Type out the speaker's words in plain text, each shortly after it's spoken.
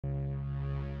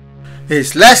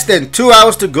It's less than 2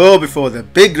 hours to go before the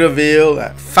big reveal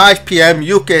at 5 PM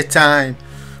UK time,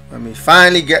 when we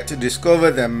finally get to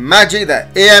discover the magic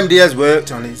that AMD has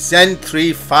worked on its Zen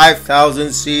 3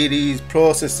 5000 series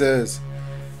processors.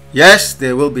 Yes,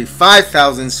 there will be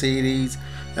 5000 series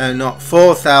and not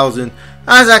 4000,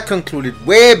 as I concluded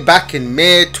way back in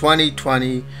May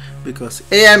 2020, because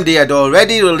AMD had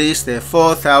already released their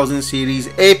 4000 series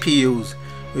APUs,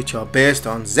 which are based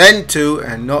on Zen 2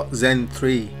 and not Zen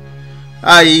 3,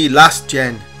 i.e. last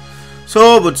gen.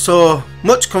 So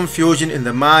much confusion in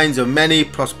the minds of many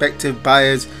prospective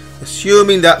buyers,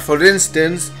 assuming that, for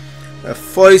instance, a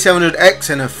 4700X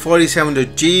and a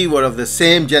 4700G were of the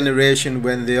same generation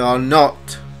when they are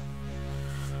not.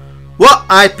 What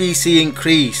IPC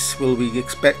increase will we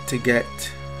expect to get?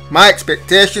 My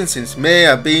expectations since May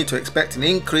have been to expect an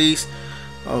increase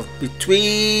of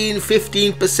between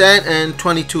 15% and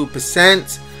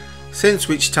 22%, since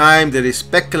which time there is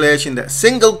speculation that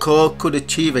single core could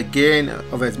achieve a gain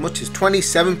of as much as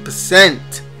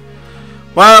 27%,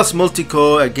 whilst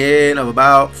multi-core a gain of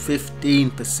about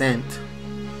 15%.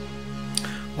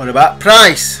 What about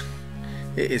price?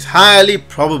 It is highly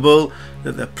probable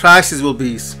that the prices will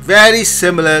be very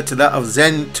similar to that of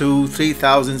Zen 2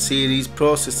 3000 series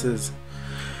processors,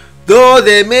 though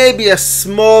there may be a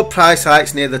small price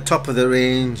hikes near the top of the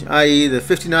range, i.e. the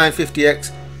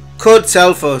 5950X could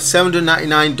sell for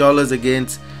 $799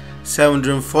 against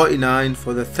 $749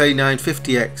 for the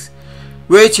 3950X,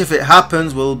 which, if it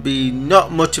happens, will be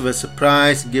not much of a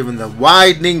surprise given the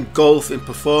widening gulf in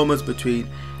performance between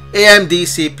AMD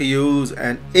CPUs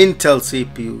and Intel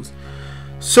CPUs.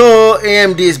 So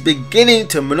AMD is beginning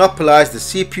to monopolize the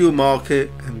CPU market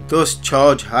and thus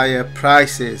charge higher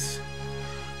prices.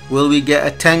 Will we get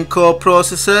a 10-core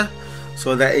processor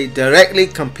so that it directly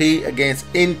compete against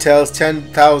Intel's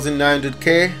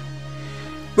 10900K,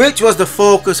 which was the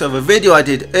focus of a video I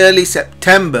did early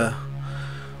September?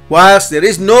 Whilst there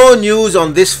is no news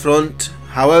on this front,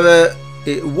 however,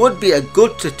 it would be a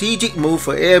good strategic move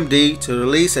for AMD to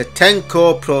release a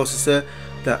 10-core processor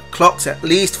that clocks at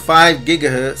least 5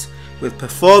 GHz with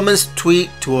performance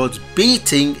tweaked towards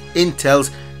beating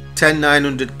Intel's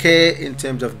 10900K in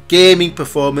terms of gaming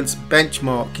performance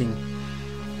benchmarking,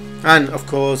 and of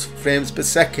course frames per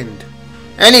second.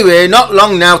 Anyway, not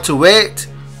long now to wait,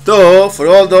 though for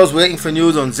all those waiting for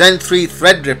news on Zen 3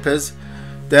 Threadrippers,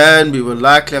 then we will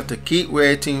likely have to keep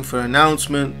waiting for an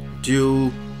announcement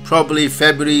due probably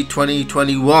February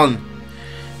 2021.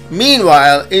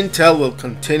 Meanwhile, Intel will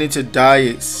continue to die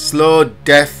its slow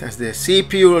death as their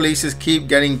CPU releases keep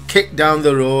getting kicked down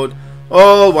the road,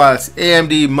 all whilst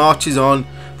AMD marches on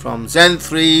from Zen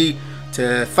 3 to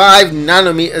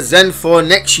 5nm Zen 4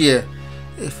 next year.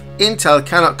 If Intel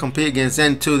cannot compete against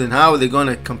Zen 2, then how are they going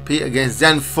to compete against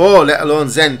Zen 4, let alone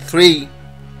Zen 3?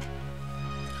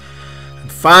 And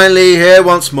finally, here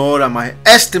once more are my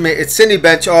estimated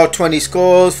Cinebench r20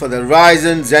 scores for the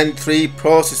Ryzen Zen 3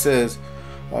 processors,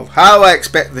 of how I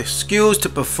expect the Skews to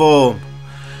perform,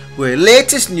 where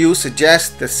latest news suggests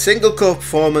the single core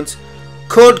performance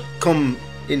could come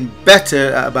in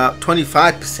better at about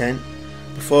 25%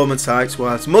 performance hikes,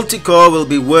 whilst multi-core will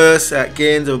be worse at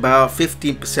gains of about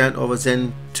 15% over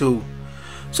Zen 2.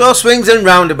 So swings and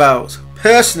roundabouts.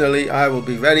 Personally, I will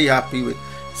be very happy with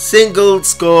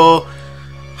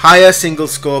higher single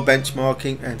score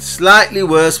benchmarking and slightly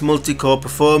worse multi-core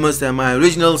performance than my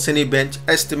original Cinebench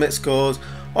estimate scores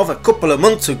of a couple of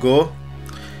months ago.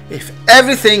 If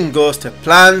everything goes to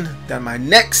plan, then my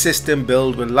next system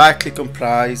build will likely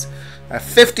comprise a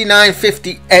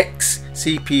 5950X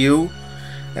CPU,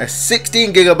 a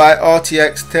 16GB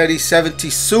RTX 3070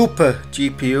 Super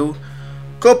GPU,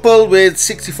 coupled with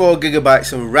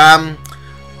 64GB of RAM,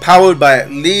 powered by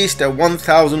at least a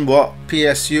 1000 watt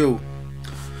PSU.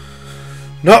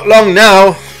 Not long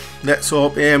now. Let's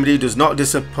hope AMD does not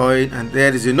disappoint and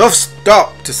there is enough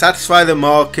stock to satisfy the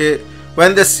market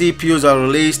when the CPUs are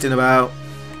released in about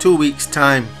 2 weeks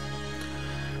time,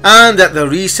 and that the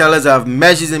resellers have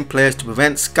measures in place to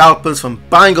prevent scalpers from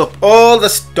buying up all the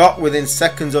stock within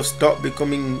seconds of stock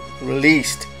becoming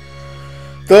released.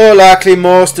 Though likely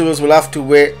most of us will have to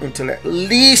wait until at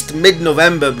least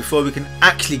mid-November before we can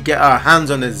actually get our hands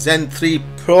on a Zen 3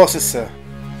 processor.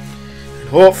 And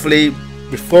hopefully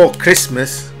before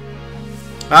Christmas,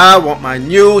 I want my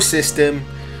new system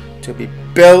to be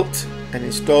built and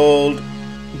installed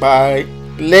by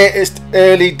latest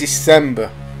early December.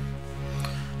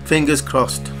 Fingers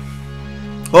crossed.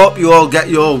 Hope you all get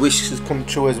your wishes come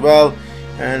true as well,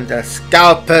 and the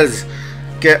scalpers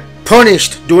get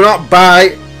punished. Do not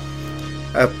buy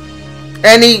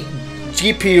any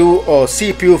GPU or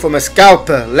CPU from a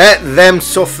scalper. Let them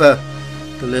suffer,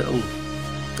 the little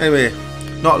Anyway,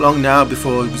 not long now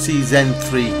before we see Zen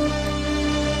 3.